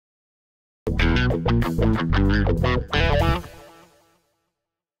Hey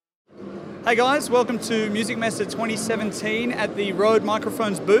guys, welcome to Musikmesse 2017 at the Rode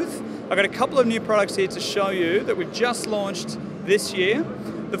Microphones booth. I've got a couple of new products here to show you that we've just launched this year.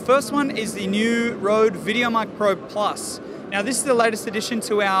 The first one is the new Rode VideoMic Pro Plus. Now this is the latest addition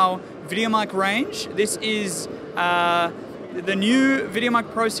to our VideoMic range. This is the new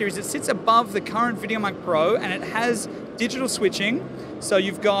VideoMic Pro series. It sits above the current VideoMic Pro and it has digital switching. So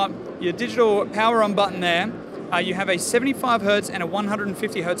you've got your digital power on button there. You have a 75 Hz and a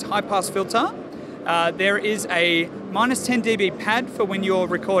 150 Hz high pass filter. There is a -10 dB pad for when you're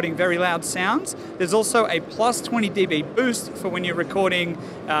recording very loud sounds. There's also a +20 dB boost for when you're recording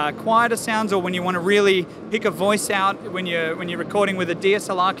quieter sounds or when you want to really pick a voice out when you're recording with a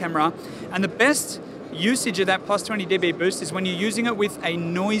DSLR camera. And the best usage of that +20 dB boost is when you're using it with a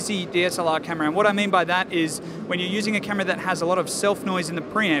noisy DSLR camera. And what I mean by that is when you're using a camera that has a lot of self-noise in the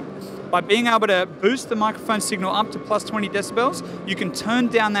preamp. By being able to boost the microphone signal up to +20 decibels, you can turn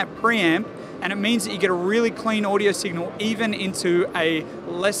down that preamp, and it means that you get a really clean audio signal even into a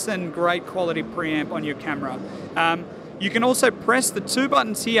less than great quality preamp on your camera. You can also press the two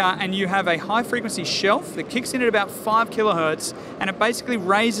buttons here and you have a high frequency shelf that kicks in at about 5 kilohertz, and it basically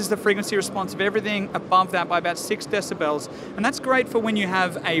raises the frequency response of everything above that by about 6 decibels. And that's great for when you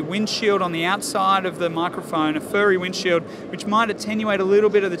have a windshield on the outside of the microphone, a furry windshield, which might attenuate a little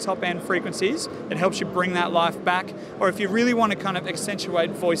bit of the top end frequencies. It helps you bring that life back. Or if you really want to kind of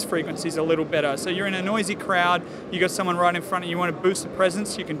accentuate voice frequencies a little better. So you're in a noisy crowd, you got someone right in front and you want to boost the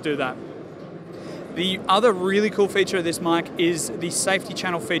presence, you can do that. The other really cool feature of this mic is the safety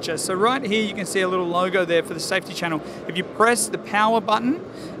channel feature. So right here you can see a little logo there for the safety channel. If you press the power button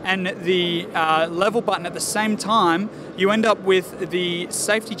and the level button at the same time, you end up with the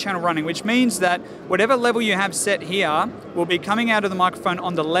safety channel running, which means that whatever level you have set here will be coming out of the microphone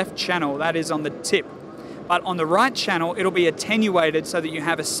on the left channel, that is on the tip. But on the right channel, it'll be attenuated so that you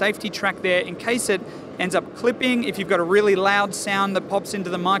have a safety track there in case it ends up clipping. If you've got a really loud sound that pops into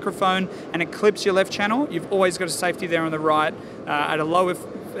the microphone and it clips your left channel, you've always got a safety there on the right at a lower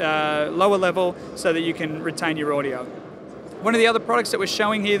level so that you can retain your audio. One of the other products that we're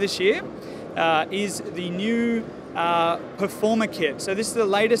showing here this year is the new Performer kit. So this is the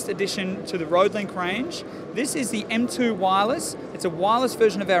latest addition to the Rode Link range. This is the M2 wireless. It's a wireless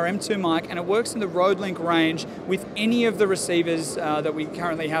version of our M2 mic and it works in the Rode Link range with any of the receivers that we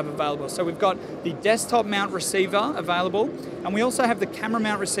currently have available. So we've got the desktop mount receiver available, and we also have the camera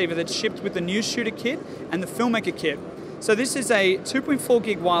mount receiver that's shipped with the News Shooter kit and the Filmmaker kit. So this is a 2.4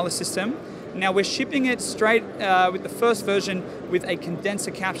 gig wireless system. Now we're shipping it straight with the first version with a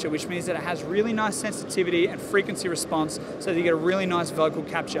condenser capture, which means that it has really nice sensitivity and frequency response so that you get a really nice vocal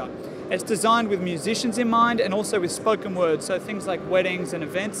capture. It's designed with musicians in mind and also with spoken word, so things like weddings and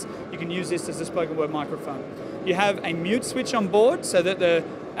events, you can use this as a spoken word microphone. You have a mute switch on board so that the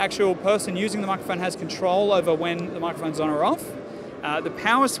actual person using the microphone has control over when the microphone's on or off. The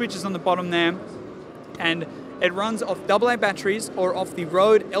power switch is on the bottom there, and it runs off AA batteries or off the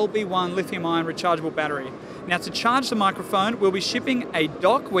Rode LB1 lithium-ion rechargeable battery. Now to charge the microphone, we'll be shipping a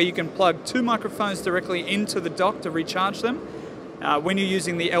dock where you can plug two microphones directly into the dock to recharge them when you're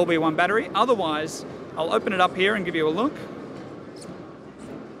using the LB1 battery. Otherwise, I'll open it up here and give you a look.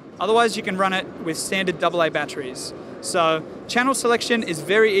 Otherwise, you can run it with standard AA batteries. So channel selection is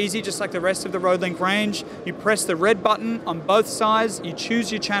very easy, just like the rest of the Rode Link range. You press the red button on both sides, you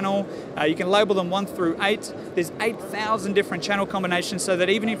choose your channel, you can label them 1 through 8. There's 8,000 different channel combinations so that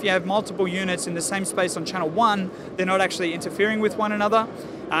even if you have multiple units in the same space on channel 1, they're not actually interfering with one another.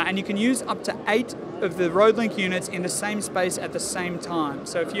 And you can use up to 8 of the Rode Link units in the same space at the same time.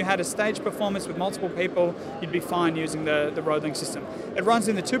 So if you had a stage performance with multiple people, you'd be fine using the Rode Link system. It runs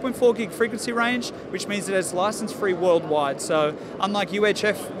in the 2.4 gig frequency range, which means that it's license-free worldwide. So unlike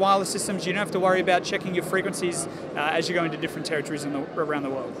UHF wireless systems, you don't have to worry about checking your frequencies as you go into different territories around the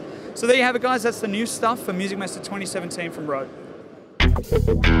world. So there you have it, guys. That's the new stuff for Musikmesse 2017 from Rode.